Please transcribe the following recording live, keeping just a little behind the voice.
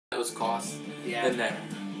was cost. Yeah. In there.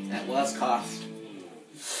 That was cost.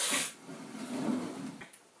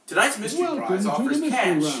 Tonight's mystery prize offers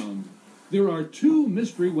cash. Round. There are 2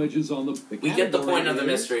 mystery wedges on the We get the point of the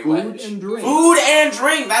mystery wedge. Food and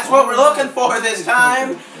drink. That's what we're looking for this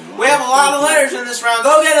time. We have a lot of letters in this round.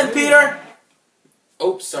 Go get them, Peter.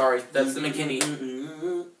 Oh, sorry. That's the McKinney.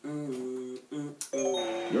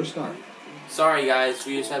 Your start. Sorry, guys.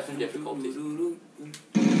 We just have some difficulties.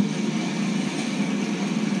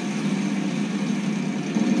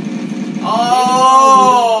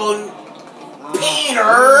 Oh,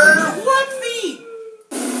 Peter! What the?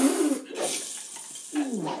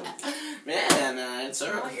 Man, it's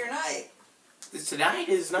early your night. This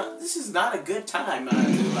is not a good time to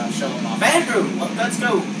show them off. Andrew, let's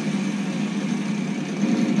go.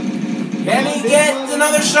 Can he get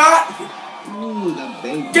another shot?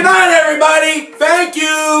 Good night, everybody. Thank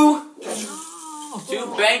you.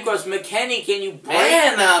 2 bankrupts. McKinney, can you break?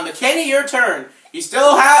 Man, McKinney, your turn. You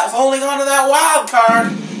still have holding on to that wild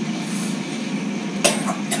card.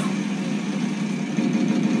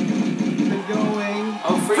 Keep it going.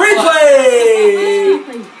 Oh, Free play.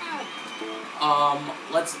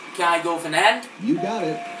 Can I go with an end? You got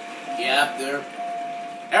it. Yep,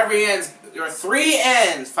 every end's. There are 3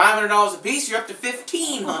 ends, $500 a piece. You're up to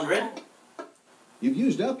 $1,500. You've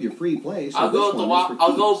used up your free play, so I'll go with the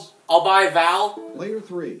I'll buy Val. Player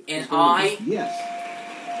 3. And I. Yes.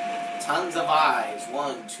 Tons of eyes.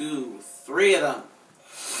 1, 2, 3 of them.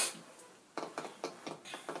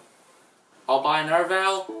 I'll buy another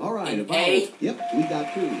Val. All right. An A. Yep, we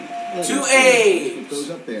got 2. 2 A's. Put those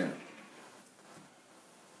up there.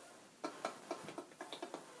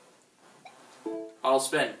 I'll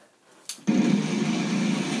spin.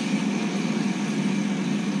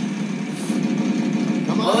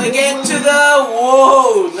 Will we get to the...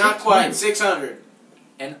 Whoa, not quite. 600.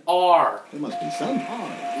 An R. There must be some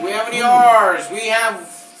R. Do we have any R's? We have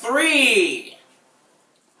 3.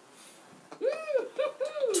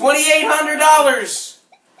 $2,800.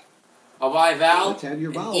 I'll buy Val. Let's have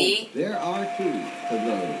your vowel. E. There are 2 of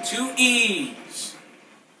those. 2 E's.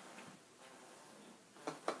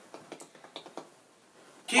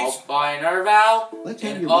 I'll buy another Val. Let's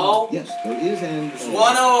have an your O. vowel. Yes, there is an There's O.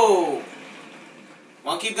 1 O.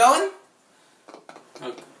 Want to keep going?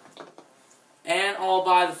 Okay. And I'll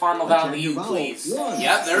buy the final Let's vowel have to your you, vowel. please. 1.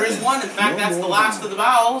 Yep, there is 1. In fact, No that's the more last vowels. of the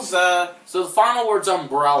vowels. So the final word's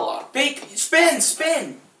umbrella.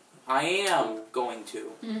 Spin. I am going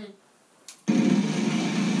to.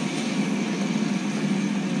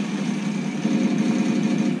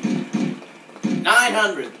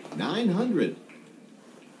 $900. 900.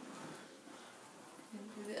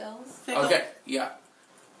 The L's? Okay, yeah.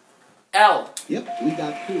 L. Yep, we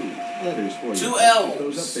got 2 letters for you. 2 Put L's.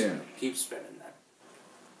 those up there. Keep spinning that.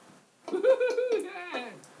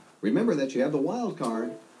 Remember that you have the wild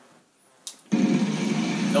card.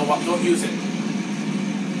 No, don't use it.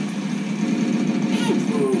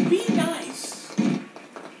 Andrew, be nice.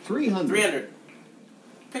 300. 300.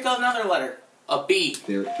 Pick out another letter. A B.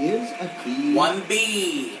 There is a key. 1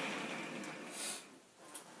 B.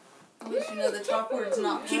 At least you know the top word's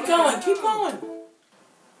not. Keep going.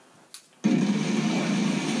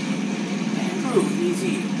 Andrew,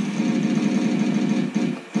 easy.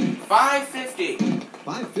 550.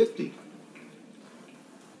 550.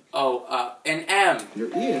 Oh, an M. There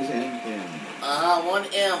is an M. 1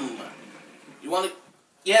 M. You want to?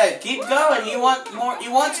 Yeah, keep going. You want more?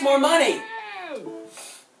 You want some more money?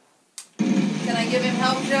 Can I give him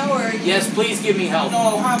help, Joe, or? Yes, please give me help.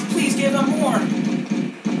 No, please give him more.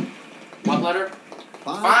 What letter?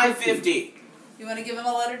 550. You want to give him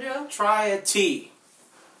a letter, Joe? Try a T.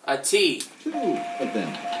 A T. 2 of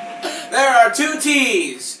them. There are 2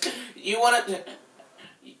 T's. You want to?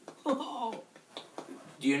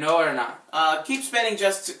 Do you know it or not? Keep spending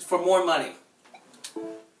just for more money.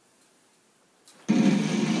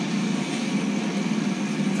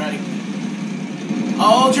 Try to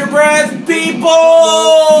hold your breath, people.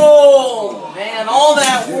 Man, all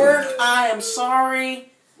that work. I am sorry.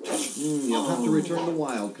 You'll have to return the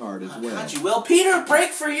wild card as well. God, you will. Peter, break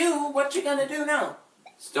for you. What you gonna do now?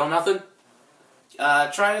 Still nothing?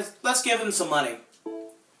 Let's give him some money.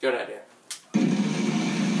 Good idea.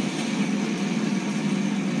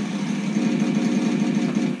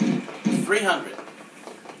 $300.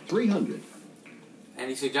 300.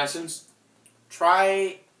 Any suggestions?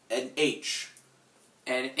 Try an H.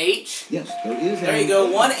 An H? Yes, there is an There you go,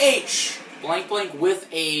 1 H. Blank blank with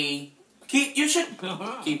a... You should...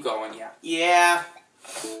 Keep going, yeah. Yeah.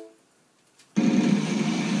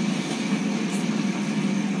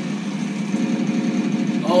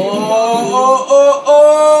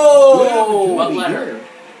 Oh! What letter?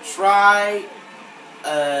 Try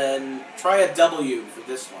a W for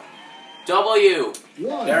this one. W.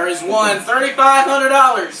 There is one. $3,500.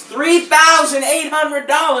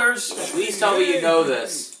 $3,800. Please tell me you know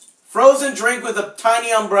this. Frozen drink with a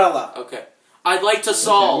tiny umbrella. Okay. I'd like to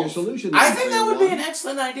solve. I think that would be an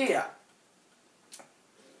excellent idea.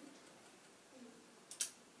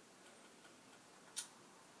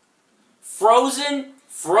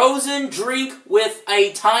 Frozen drink with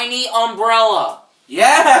a tiny umbrella.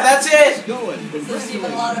 Yeah, that's it. There's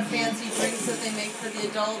even a lot of fancy drinks that they make for the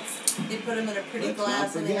adults. They put them in a pretty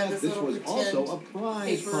glass and they have this little pretend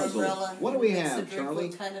paper umbrella. What do we Makes the have, drink Charlie?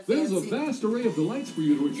 look kind of There's a fancy. vast array of delights for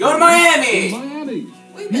you to enjoy. Go to Miami. In Miami.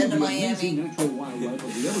 We've been to The Miami. amazing natural wildlife of the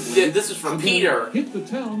Everglades. Yeah, this is from And then Peter. Hit the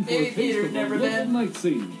town for Maybe a taste Peter's of the never local been. night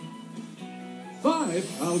scene.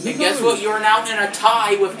 $5,000. And guess what? You're now in a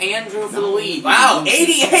tie with Andrew for the lead. Wow,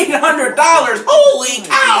 $8,800. Holy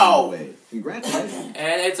cow. Congratulations.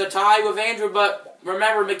 And it's a tie with Andrew, but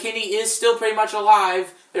remember, McKinney is still pretty much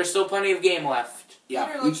alive. There's still plenty of game left. Yeah.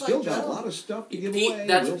 Peter We've looks still like got a Joe. lot of stuff to give Pete, away.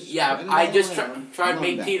 that's We'll yeah. spread it I all just around. tried to Come on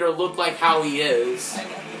make back. Peter look like how he is. I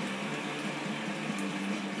got it.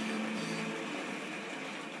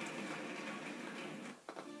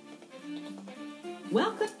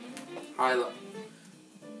 Welcome. Hi, look.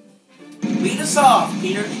 Lead us off,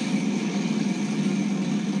 Peter.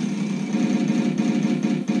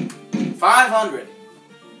 500.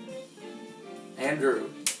 Andrew.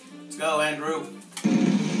 Let's go, Andrew.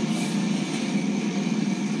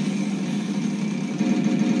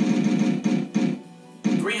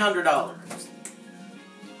 $300.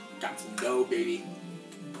 Got some dough, baby.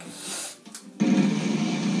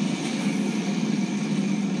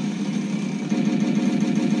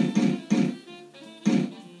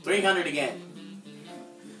 $300 again.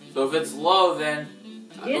 So if it's low, then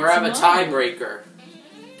we It's have a low. tiebreaker.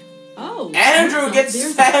 Oh. Andrew looks like gets.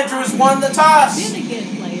 there's a Andrew's tie. won the toss. Spin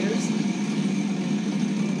again, players.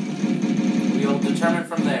 We'll determine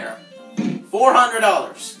from there.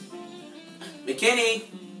 $400. McKinney.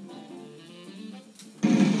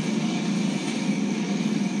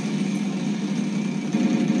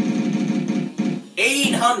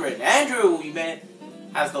 $800. Andrew, you bet,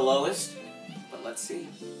 has the lowest. But let's see.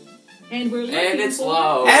 And we're looking And it's for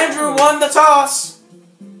low. Andrew won the toss.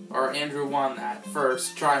 Or Andrew won that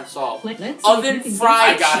first. Try and solve. Let's see if Oven we can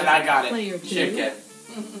fried get I got it. player two. chicken.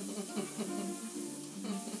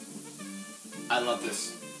 I love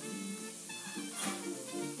this.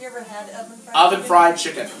 You ever had oven fried Oven chicken? fried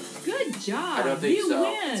chicken. Good job. I don't think you so.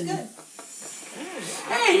 win. It's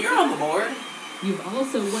good. Hey, you're on the board. You've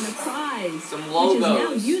also won a prize. Some Which is now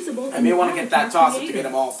logos. usable. I in may want to get that Avatar toss up to Creator. get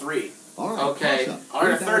them all three. All right. Okay. toss-up. All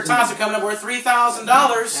right, our third 3,000. toss are coming up. We're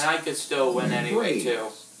 $3,000. And I could still win anyway, Great. too.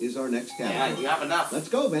 Is our next Yeah, category. you have enough. Let's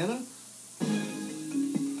go, Vanna.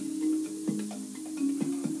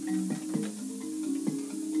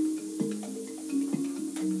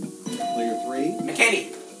 Player 3. McKinney.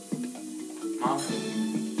 Mom.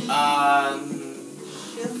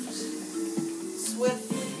 Shift.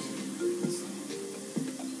 Swift.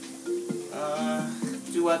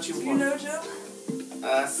 Do what you Do you want. know, Joe?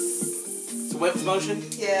 Swift motion.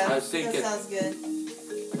 Yeah. I was thinking. That sounds good.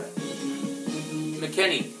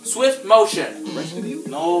 McKinney. Swift motion. The rest of you?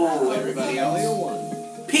 No, everybody Player else.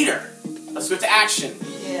 1. Peter. Let's switch to action.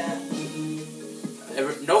 Yeah.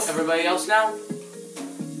 Nope, everybody else now?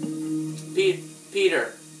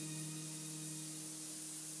 Peter.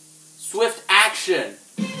 Swift action.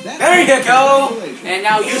 There you go. And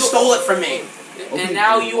now You stole it from me. And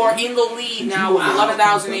now you are in the lead now with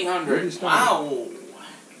 11,800. Wow.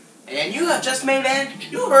 And you have just made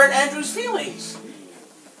you hurt Andrew's feelings.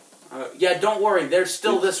 Yeah, don't worry. There's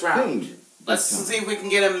still this round. Let's see if we can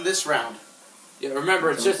get him this round. Yeah, remember,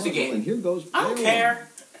 it's just a And game. here goes I don't player care.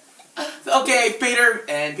 Okay, Peter.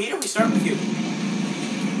 And Peter, we start with you.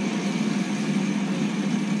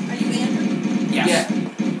 Are you Andrew? Yes. Yeah.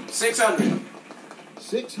 600. 1.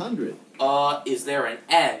 600. Is there an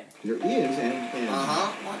N? There is an N.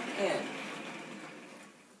 What N?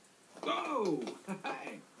 Go.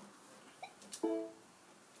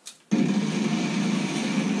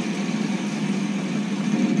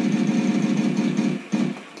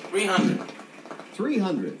 300.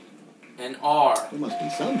 300. An R. There must be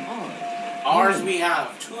some R. R's we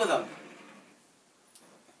have. 2 of them.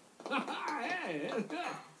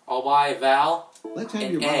 I'll buy a vowel. Let's have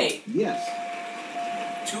An your A. vowel.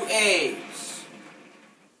 Yes. 2 A's.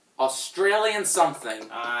 Australian something.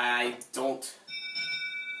 I don't.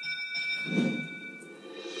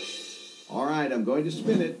 All right, I'm going to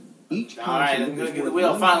spin it. Each All right, consonant I'm gonna is give the worth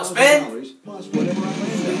wheel a final spin. $1,000 plus whatever I It's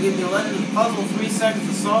land gonna on. give you a letter to the puzzle, 3 seconds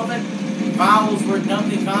to solve it. Vowels worth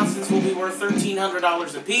nothing. Consonants will be worth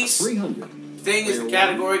 $1,300 apiece. 300. Thing is the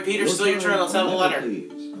category. Peter, still your turn. Let's have a letter.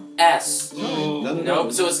 Please. S.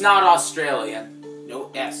 Nope, so it's not Australian. No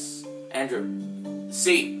S. Andrew.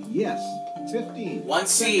 C. Yes. 15. One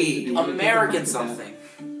C. American something.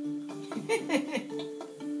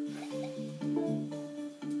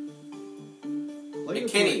 Player McKinney.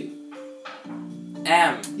 three.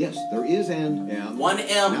 M. Yes, there is an M. One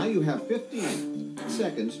M. Now you have 15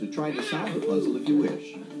 seconds to try to solve the puzzle if you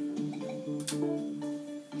wish.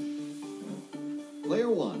 Player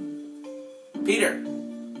one. Peter.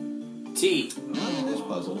 T. Not in this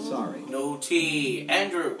puzzle, sorry. No T.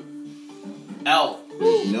 Andrew. L.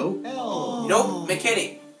 There's no L. Nope.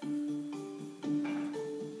 McKinney.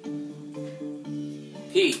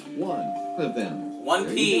 P. One of them. One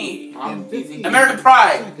There P. you go. And 15 American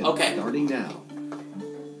Pride. seconds Okay. starting now.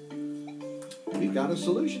 We've got a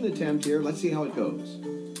solution attempt here. Let's see how it goes.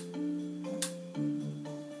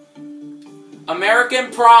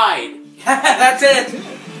 American Pride. That's it.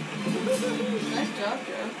 Nice job,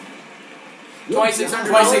 Joe. $2,600.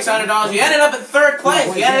 $2,600. You ended up in third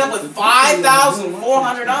place. You ended up with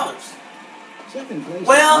 $5,400. Second place.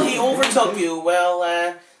 Well, he overtook you. Well,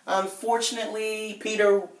 unfortunately,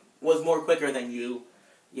 Peter was more quicker than you.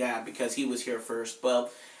 Yeah, because he was here first.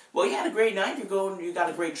 Well, you had a great night. You got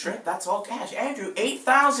a great trip. That's all cash. Andrew,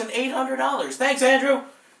 $8,800. Thanks, Andrew.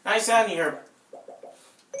 Nice having you here.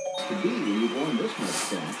 To be when you've won this much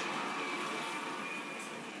cash.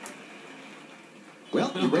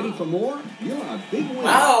 Well, you ready for more? You're a big winner.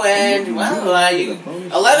 Wow, and you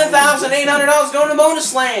 $11,800 going to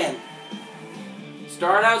bonus land.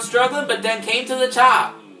 Started out struggling, but then came to the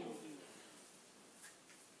top.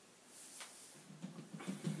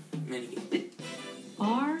 Minigame.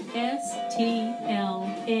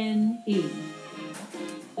 R-S-T-L-N-E.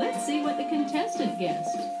 Let's see what the contestant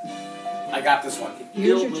guessed. I got this one.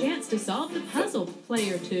 Here's your chance to solve the puzzle,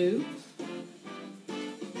 player two.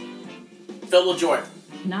 Filled with joy.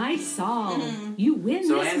 Nice solve. You win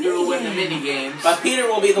So this Andrew will win the minigame. minigames. But Peter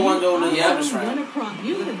will be the one going to the bonus You round.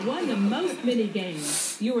 have won the most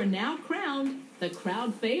minigames. You are now crowned the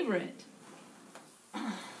crowd favorite.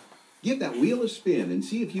 Give that wheel a spin and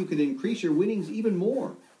see if you can increase your winnings even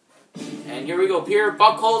more. And here we go. Peter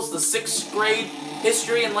Buckholz, the 6th grade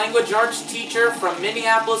history and language arts teacher from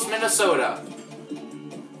Minneapolis, Minnesota.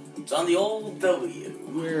 It's on the old W.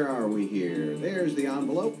 Where are we here? There's the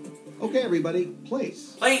envelope. Okay, everybody,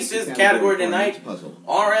 place. Place is the category for our tonight. next puzzle.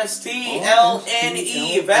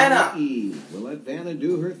 R-S-T-L-N-E. Vanna. R-S-T-L-N-E. We'll let Vanna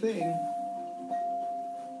do her thing.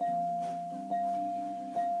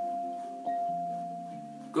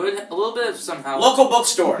 Good. A little bit of somehow. Local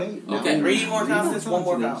bookstore. Now Okay. 3 more consonants, 1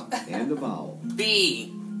 more vowel. And a vowel.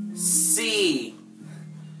 B. C.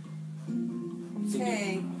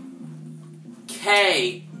 Okay.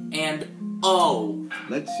 K. And O.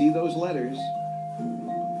 Let's see those letters.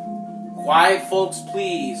 Quiet, folks,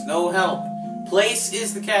 please. No help. Place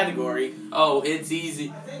is the category. Oh, it's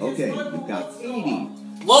easy. Okay, you've got 80.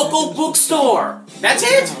 Local bookstore. That's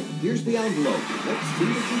it. Now, here's the envelope. Let's see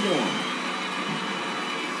what you won.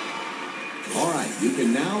 All right, you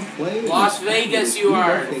can now play. Las Vegas, you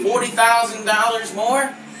are. $40,000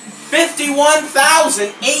 more.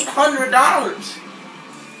 $51,800.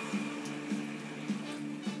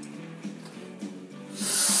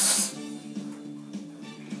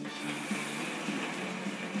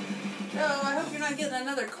 Joe, I hope you're not getting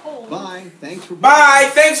another cold. Bye. Thanks for. Bye.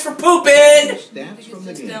 Thanks for pooping. Stats from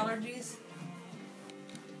the Just game. allergies.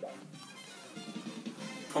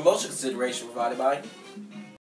 Promotion consideration provided by